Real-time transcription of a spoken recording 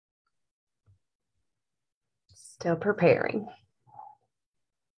Still preparing.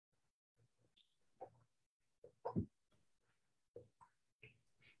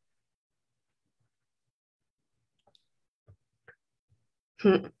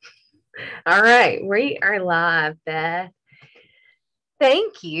 All right, we are live, Beth.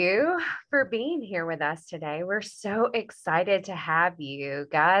 Thank you for being here with us today. We're so excited to have you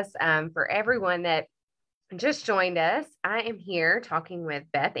guys. For everyone that just joined us, I am here talking with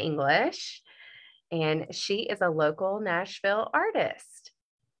Beth English, and she is a local Nashville artist.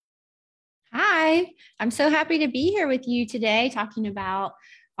 Hi, I'm so happy to be here with you today talking about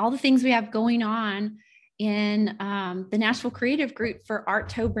all the things we have going on in the Nashville Creative Group for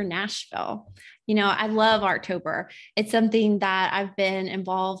Artober Nashville. You know, I love Artober. It's something that I've been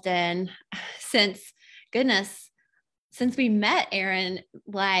involved in since we met, Erin,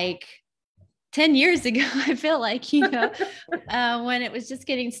 like 10 years ago. I feel like, when it was just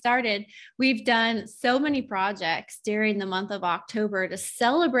getting started. We've done so many projects during the month of October to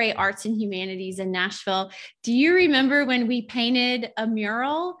celebrate arts and humanities in Nashville. Do you remember when we painted a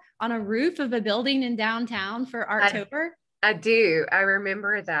mural on a roof of a building in downtown for Artober? I do. I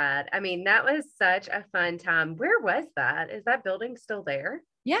remember that. I mean, that was such a fun time. Where was that? Is that building still there?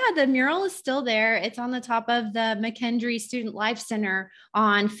 Yeah, the mural is still there. It's on the top of the McKendree Student Life Center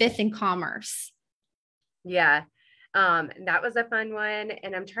on 5th and Commerce. Yeah. That was a fun one.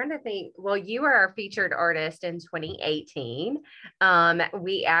 And I'm trying to think, well, you were our featured artist in 2018.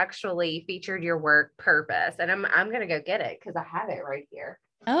 We actually featured your work Purpose, and I'm gonna go get it because I have it right here.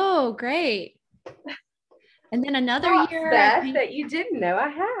 Oh, great. And then another year that you didn't know I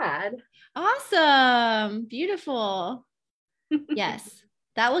had. Awesome. Beautiful. Yes.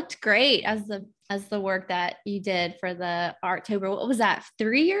 That looked great as the work that you did for the Artober. What was that?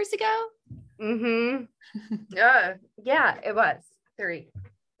 3 years ago? Mm-hmm. Yeah, it was 3.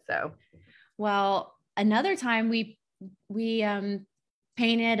 So, well, another time we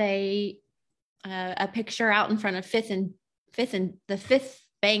painted a picture out in front of Fifth and the Fifth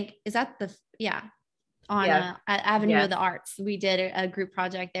Bank. Is that on Avenue of the Arts? We did a group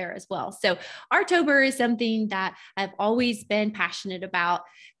project there as well. So Artober is something that I've always been passionate about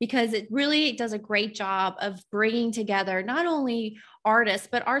because it really does a great job of bringing together not only artists,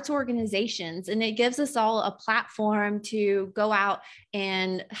 but arts organizations. And it gives us all a platform to go out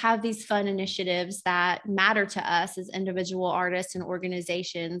and have these fun initiatives that matter to us as individual artists and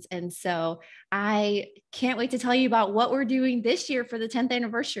organizations. And so I can't wait to tell you about what we're doing this year for the 10th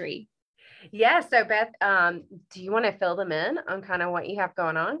anniversary. Yeah. So Beth, do you want to fill them in on kind of what you have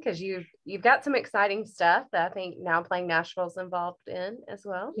going on? Because you've got some exciting stuff that I think Now Playing Nashville's involved in as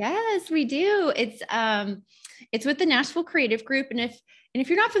well. Yes, we do. It's with the Nashville Creative Group. And if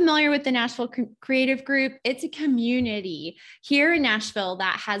you're not familiar with the Nashville Creative Group, it's a community here in Nashville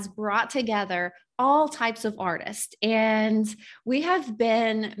that has brought together all types of artists. And we have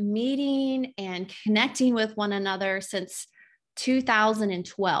been meeting and connecting with one another since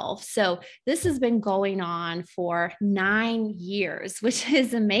 2012. So this has been going on for 9 years, which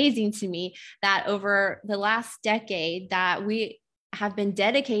is amazing to me that over the last decade that we have been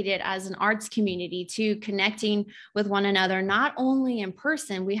dedicated as an arts community to connecting with one another, not only in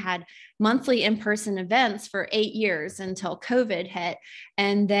person. We had monthly in-person events for 8 years until COVID hit.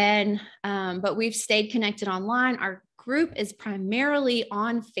 And then, but we've stayed connected online. Our group is primarily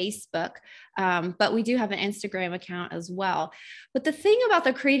on Facebook, but we do have an Instagram account as well. But the thing about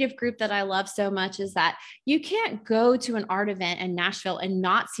the creative group that I love so much is that you can't go to an art event in Nashville and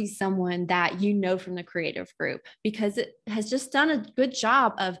not see someone that you know from the creative group, because it has just done a good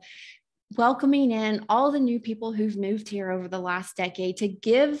job of welcoming in all the new people who've moved here over the last decade to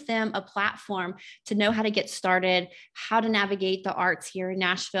give them a platform to know how to get started, how to navigate the arts here in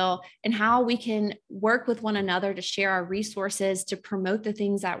Nashville, and how we can work with one another to share our resources, to promote the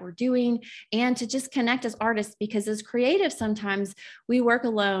things that we're doing, and to just connect as artists, because as creatives, sometimes we work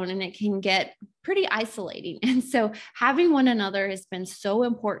alone and it can get pretty isolating. And so having one another has been so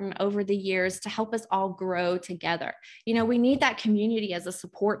important over the years to help us all grow together. You know, we need that community as a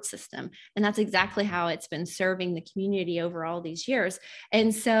support system. And that's exactly how it's been serving the community over all these years.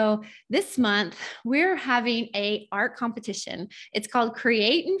 And so this month we're having a art competition. It's called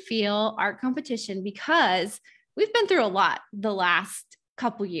Create and Feel Art Competition, because we've been through a lot the last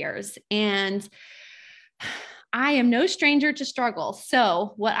couple years, and I am no stranger to struggle.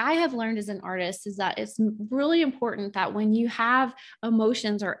 So what I have learned as an artist is that it's really important that when you have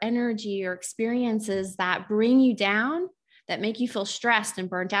emotions or energy or experiences that bring you down, that make you feel stressed and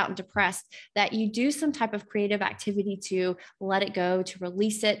burnt out and depressed, that you do some type of creative activity to let it go, to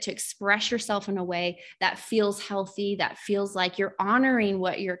release it, to express yourself in a way that feels healthy, that feels like you're honoring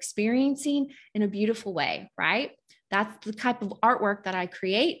what you're experiencing in a beautiful way, right? That's the type of artwork that I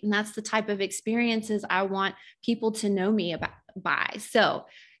create. And that's the type of experiences I want people to know me about by. So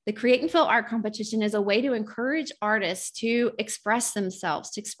the Create and Feel Art Competition is a way to encourage artists to express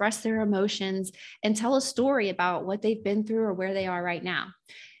themselves, to express their emotions, and tell a story about what they've been through or where they are right now.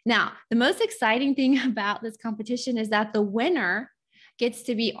 Now, the most exciting thing about this competition is that the winner gets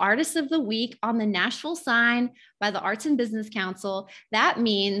to be Artist of the Week on the Nashville Sign by the Arts and Business Council. That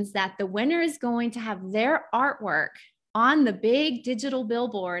means that the winner is going to have their artwork on the big digital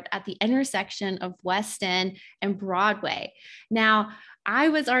billboard at the intersection of West End and Broadway. Now, I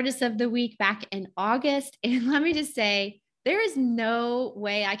was Artist of the Week back in August, and let me just say, there is no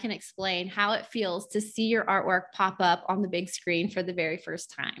way I can explain how it feels to see your artwork pop up on the big screen for the very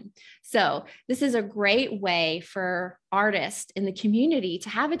first time. So this is a great way for artists in the community to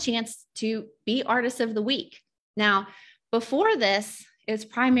have a chance to be Artist of the Week. Now, before this, it's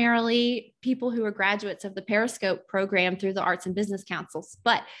primarily people who are graduates of the Periscope program through the Arts and Business Councils.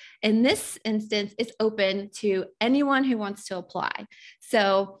 But in this instance, it's open to anyone who wants to apply.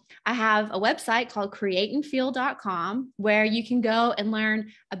 So I have a website called createandfeel.com where you can go and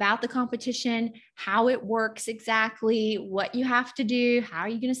learn about the competition, how it works exactly, what you have to do, how are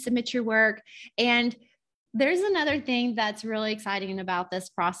you going to submit your work. And there's another thing that's really exciting about this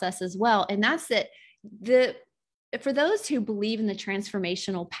process as well. And that's that for those who believe in the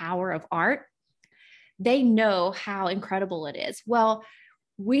transformational power of art, they know how incredible it is. Well,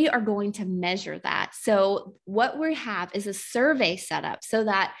 we are going to measure that. So what we have is a survey set up so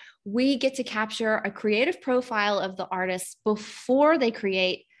that we get to capture a creative profile of the artist before they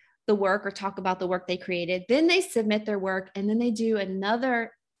create the work or talk about the work they created. Then they submit their work, and then they do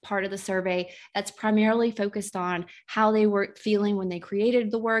another part of the survey that's primarily focused on how they were feeling when they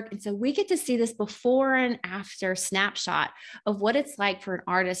created the work. And so we get to see this before and after snapshot of what it's like for an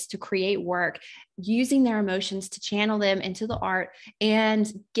artist to create work using their emotions to channel them into the art.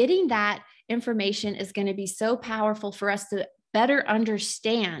 And getting that information is going to be so powerful for us to better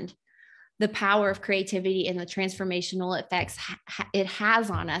understand the power of creativity and the transformational effects it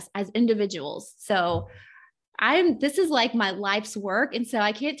has on us as individuals. So this is like my life's work. And so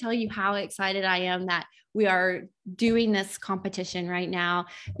I can't tell you how excited I am that we are doing this competition right now,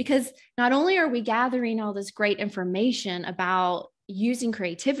 because not only are we gathering all this great information about using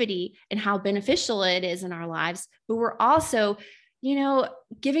creativity and how beneficial it is in our lives, but we're also,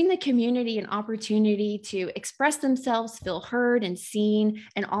 giving the community an opportunity to express themselves, feel heard and seen,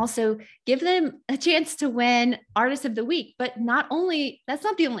 and also give them a chance to win Artist of the Week. But that's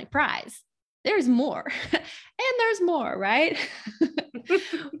not the only prize. There's more, and there's more, right?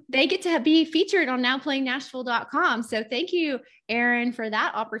 They get to be featured on NowPlayingNashville.com. So thank you, Erin, for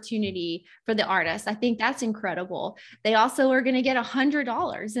that opportunity for the artists. I think that's incredible. They also are going to get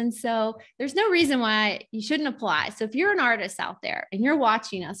 $100. And so there's no reason why you shouldn't apply. So if you're an artist out there and you're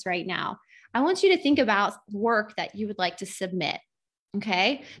watching us right now, I want you to think about work that you would like to submit.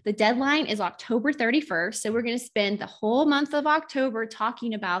 Okay. The deadline is October 31st. So we're going to spend the whole month of October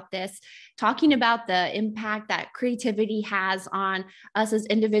talking about this, talking about the impact that creativity has on us as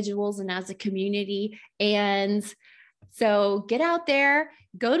individuals and as a community. And so get out there,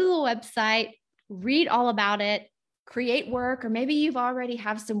 go to the website, read all about it, create work, or maybe you've already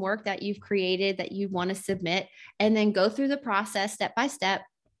have some work that you've created that you want to submit, and then go through the process step by step,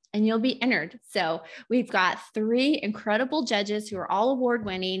 and you'll be entered. So we've got 3 incredible judges who are all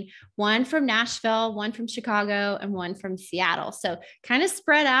award-winning, one from Nashville, one from Chicago, and one from Seattle. So kind of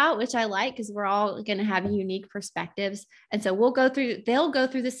spread out, which I like because we're all going to have unique perspectives. And so they'll go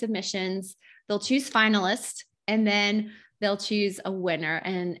through the submissions, they'll choose finalists, and then they'll choose a winner,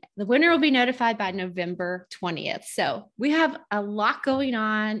 and the winner will be notified by November 20th. So we have a lot going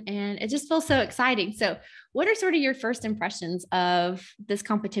on, and it just feels so exciting. So what are sort of your first impressions of this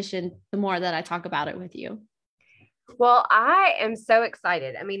competition, the more that I talk about it with you? Well, I am so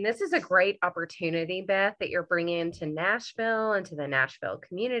excited. I mean, this is a great opportunity, Beth, that you're bringing to Nashville and to the Nashville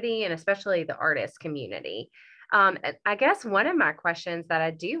community, and especially the artist community. I guess one of my questions that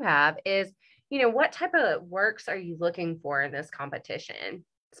I do have is, what type of works are you looking for in this competition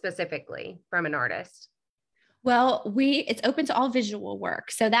specifically from an artist? Well, it's open to all visual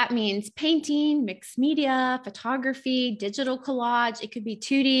work. So that means painting, mixed media, photography, digital collage. It could be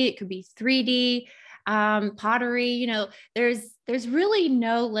 2D, it could be 3D, pottery. There's really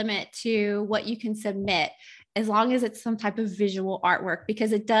no limit to what you can submit. as long as it's some type of visual artwork,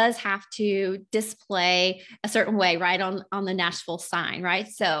 because it does have to display a certain way, right, on the Nashville sign, right?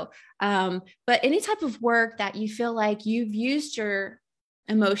 So, but any type of work that you feel like you've used your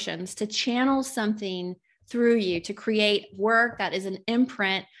emotions to channel something through you to create work that is an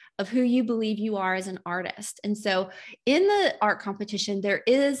imprint of who you believe you are as an artist. And so in the art competition, there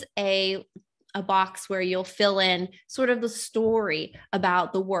is a box where you'll fill in sort of the story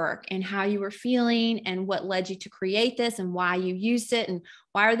about the work and how you were feeling and what led you to create this and why you used it and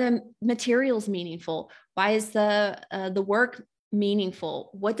why are the materials meaningful? Why is the work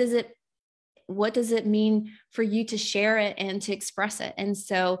meaningful? What does it mean for you to share it and to express it? And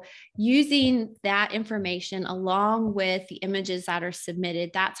so using that information along with the images that are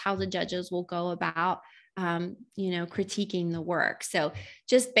submitted, that's how the judges will go about critiquing the work. So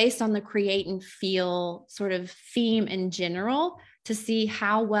just based on the create and feel sort of theme in general, to see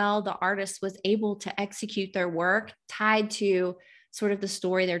how well the artist was able to execute their work tied to sort of the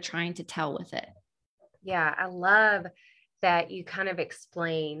story they're trying to tell with it. Yeah, I love that you kind of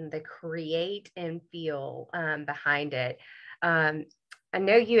explain the create and feel behind it. I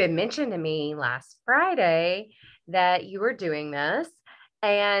know you had mentioned to me last Friday that you were doing this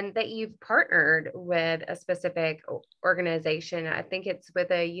and that you've partnered with a specific organization. I think it's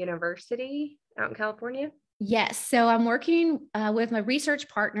with a university out in California. Yes. So I'm working with my research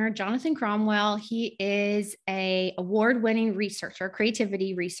partner, Jonathan Cromwell. He is an award-winning researcher,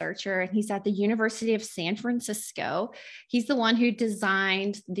 creativity researcher, and he's at the University of San Francisco. He's the one who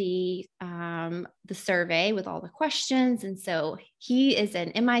designed the survey with all the questions. And so he is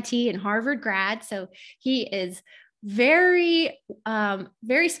an MIT and Harvard grad. So he is very,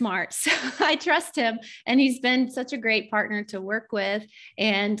 very smart. So I trust him, and he's been such a great partner to work with.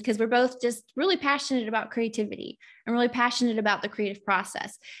 And because we're both just really passionate about creativity and really passionate about the creative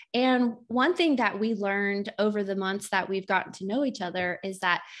process. And one thing that we learned over the months that we've gotten to know each other is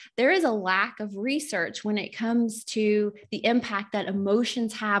that there is a lack of research when it comes to the impact that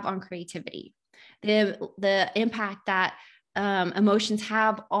emotions have on creativity, the impact that emotions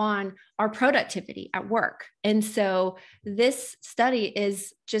have on our productivity at work. And so this study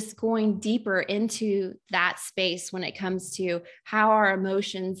is just going deeper into that space when it comes to how our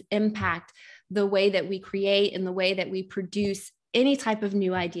emotions impact the way that we create and the way that we produce any type of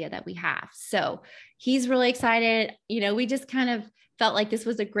new idea that we have. So he's really excited. We just kind of felt like this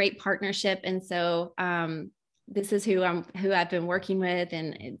was a great partnership. And so this is who I've been working with.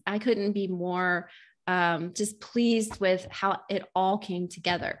 And I couldn't be more just pleased with how it all came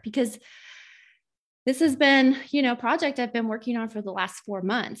together, because this has been, a project I've been working on for the last 4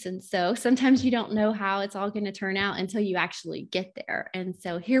 months. And so sometimes you don't know how it's all going to turn out until you actually get there. And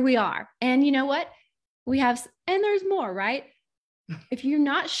so here we are. And you know what? And there's more, right? If you're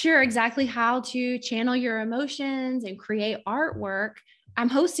not sure exactly how to channel your emotions and create artwork, I'm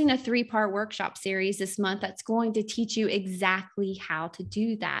hosting a 3-part workshop series this month that's going to teach you exactly how to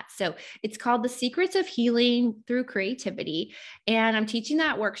do that. So it's called The Secrets of Healing Through Creativity. And I'm teaching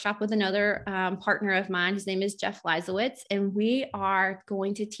that workshop with another partner of mine. His name is Jeff Leisowitz. And we are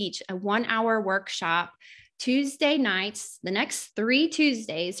going to teach a 1-hour workshop Tuesday nights, the next 3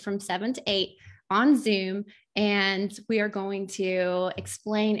 Tuesdays from 7 to 8 on Zoom. And we are going to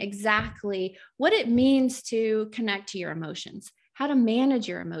explain exactly what it means to connect to your emotions, how to manage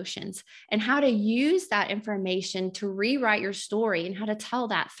your emotions, and how to use that information to rewrite your story and how to tell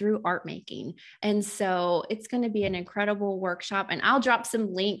that through art making. And so it's going to be an incredible workshop, and I'll drop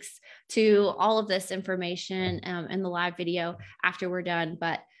some links to all of this information in the live video after we're done.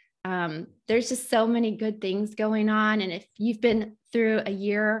 But there's just so many good things going on. And if you've been through a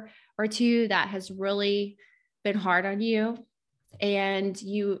year or two that has really been hard on you and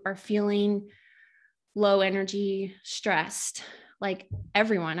you are feeling low energy, stressed, like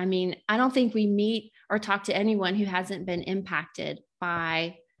everyone. I mean, I don't think we meet or talk to anyone who hasn't been impacted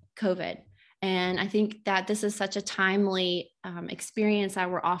by COVID. And I think that this is such a timely experience that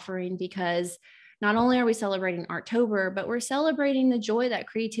we're offering, because not only are we celebrating Artober, but we're celebrating the joy that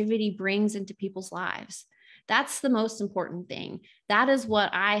creativity brings into people's lives. That's the most important thing. That is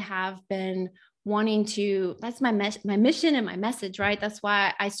what I have been wanting to, that's my mission and my message, right? That's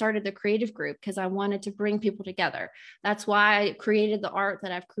why I started the creative group, because I wanted to bring people together. That's why I created the art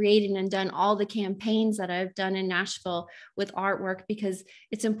that I've created and done all the campaigns that I've done in Nashville with artwork, because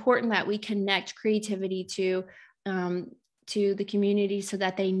it's important that we connect creativity to the community so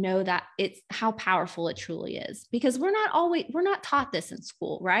that they know that it's how powerful it truly is. Because we're not taught this in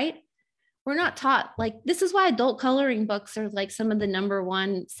school, right? We're not taught, like, this is why adult coloring books are like some of the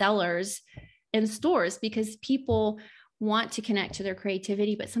 #1 sellers in stores, because people want to connect to their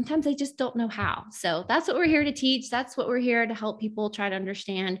creativity, but sometimes they just don't know how. So that's what we're here to teach. That's what we're here to help people try to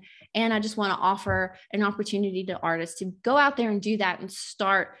understand. And I just want to offer an opportunity to artists to go out there and do that and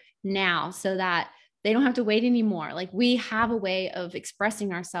start now so that they don't have to wait anymore. Like, we have a way of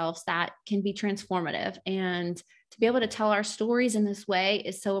expressing ourselves that can be transformative, and to be able to tell our stories in this way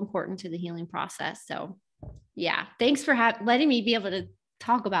is so important to the healing process. So yeah, thanks for letting me be able to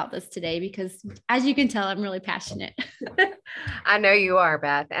talk about this today, because as you can tell, I'm really passionate. I know you are,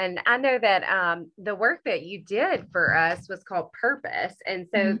 Beth. And I know that the work that you did for us was called Purpose. And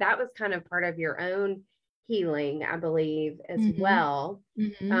so that was kind of part of your own healing, I believe, as well.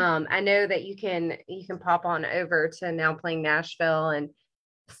 I know that you can pop on over to Now Playing Nashville and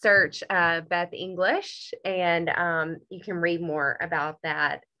search Beth English, and you can read more about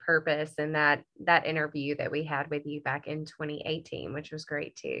that purpose and that interview that we had with you back in 2018, which was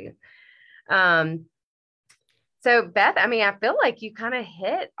great too. So Beth, I mean, I feel like you kind of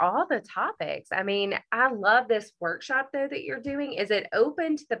hit all the topics. I mean, I love this workshop though that you're doing. Is it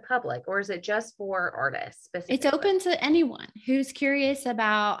open to the public, or is it just for artists specifically? It's open to anyone who's curious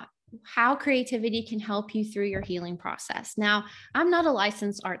about how creativity can help you through your healing process. Now, I'm not a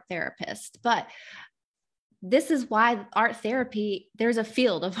licensed art therapist, but this is why art therapy, there's a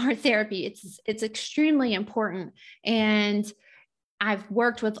field of art therapy. It's extremely important. And I've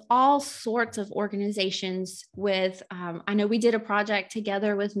worked with all sorts of organizations with, I know we did a project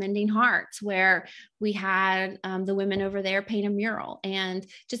together with Mending Hearts, where we had the women over there paint a mural, and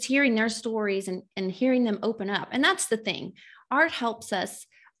just hearing their stories and hearing them open up. And that's the thing. Art helps us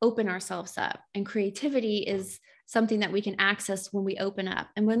open ourselves up, and creativity is something that we can access when we open up.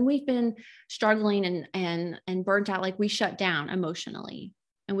 And when we've been struggling and burnt out, like, we shut down emotionally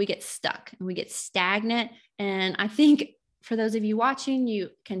and we get stuck and we get stagnant. And I think for those of you watching, you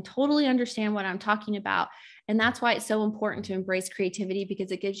can totally understand what I'm talking about. And that's why it's so important to embrace creativity,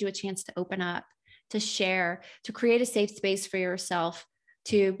 because it gives you a chance to open up, to share, to create a safe space for yourself,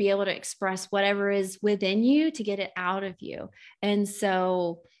 to be able to express whatever is within you, to get it out of you. And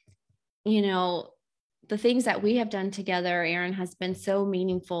so, you know, the things that we have done together, Erin, has been so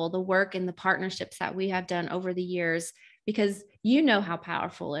meaningful. The work and the partnerships that we have done over the years, because you know how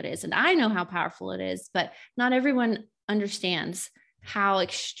powerful it is, and I know how powerful it is, but not everyone understands how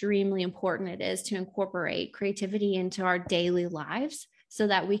extremely important it is to incorporate creativity into our daily lives so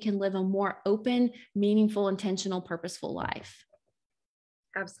that we can live a more open, meaningful, intentional, purposeful life.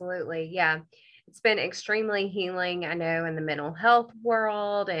 Absolutely. Yeah. It's been extremely healing, I know, in the mental health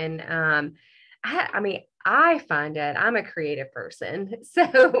world. And I mean, I find it, I'm a creative person.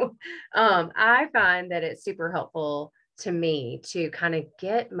 So I find that it's super helpful to me to kind of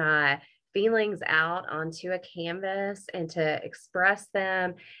get my feelings out onto a canvas and to express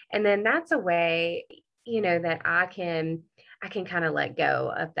them. And then that's a way, you know, that I can kind of let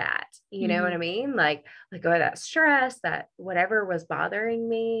go of that. You know what I mean? Like, let go of that stress, that whatever was bothering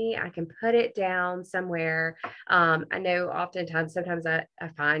me, I can put it down somewhere. I know sometimes I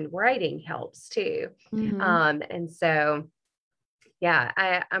find writing helps too. And so,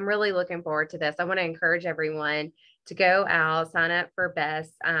 yeah, I'm really looking forward to this. I want to encourage everyone to go out, sign up for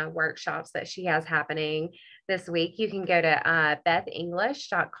Beth's workshops that she has happening this week. You can go to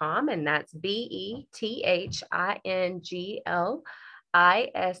bethinglish.com, and that's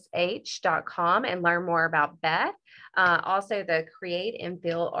BETHINGLISH.com, and learn more about Beth. Also, the Create and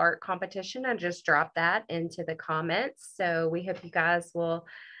Feel Art competition, I just dropped that into the comments. So we hope you guys will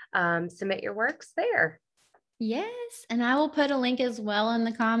submit your works there. Yes. And I will put a link as well in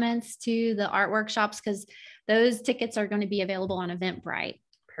the comments to the art workshops, because those tickets are going to be available on Eventbrite.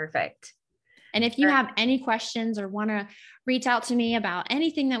 Perfect. And if you have any questions or want to reach out to me about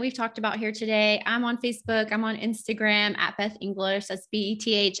anything that we've talked about here today, I'm on Facebook. I'm on Instagram at Beth English. That's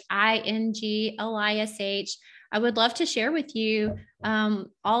BETHINGLISH. I would love to share with you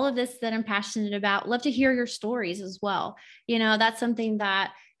all of this that I'm passionate about. Love to hear your stories as well. You know, that's something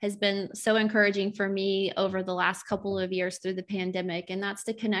that has been so encouraging for me over the last couple of years through the pandemic. And that's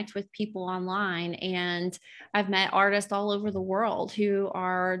to connect with people online. And I've met artists all over the world who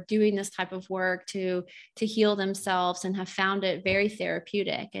are doing this type of work to heal themselves and have found it very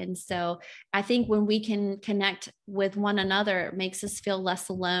therapeutic. And so I think when we can connect with one another, it makes us feel less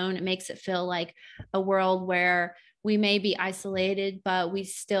alone. It makes it feel like a world where we may be isolated, but we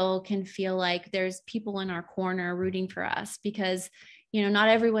still can feel like there's people in our corner rooting for us, because you know, not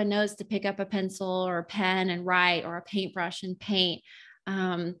everyone knows to pick up a pencil or a pen and write, or a paintbrush and paint.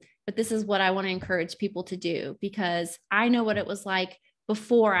 But this is what I want to encourage people to do, because I know what it was like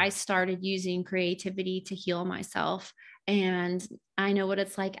before I started using creativity to heal myself. and I know what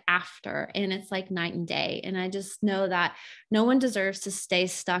it's like after, and it's like night and day. And I just know that no one deserves to stay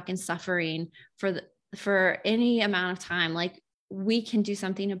stuck in suffering for any amount of time. Like, we can do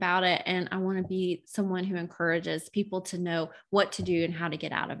something about it. And I want to be someone who encourages people to know what to do and how to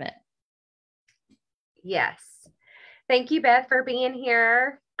get out of it. Yes. Thank you, Beth, for being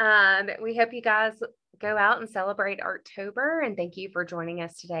here. We hope you guys go out and celebrate Artober. And thank you for joining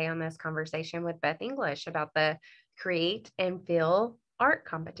us today on this conversation with Beth English about the Create and Feel art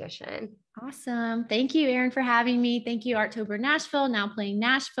competition. Awesome. Thank you, Erin, for having me. Thank you, Artober Nashville, Now Playing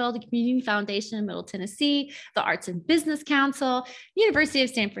Nashville, the Community Foundation in Middle Tennessee, the Arts and Business Council, University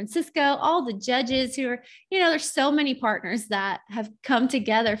of San Francisco, all the judges who are, there's so many partners that have come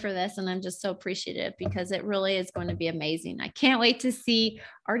together for this. And I'm just so appreciative because it really is going to be amazing. I can't wait to see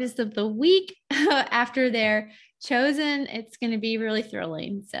Artist of the Week after they're chosen. It's going to be really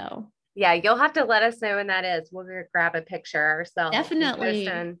thrilling. So yeah, you'll have to let us know when that is. We'll grab a picture ourselves. Definitely.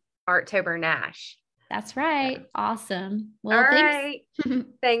 Artober Nash. That's right. Awesome. Well, all thanks. right.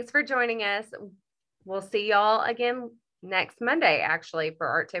 Thanks for joining us. We'll see y'all again next Monday, actually, for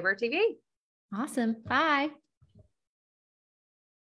Artober TV. Awesome. Bye.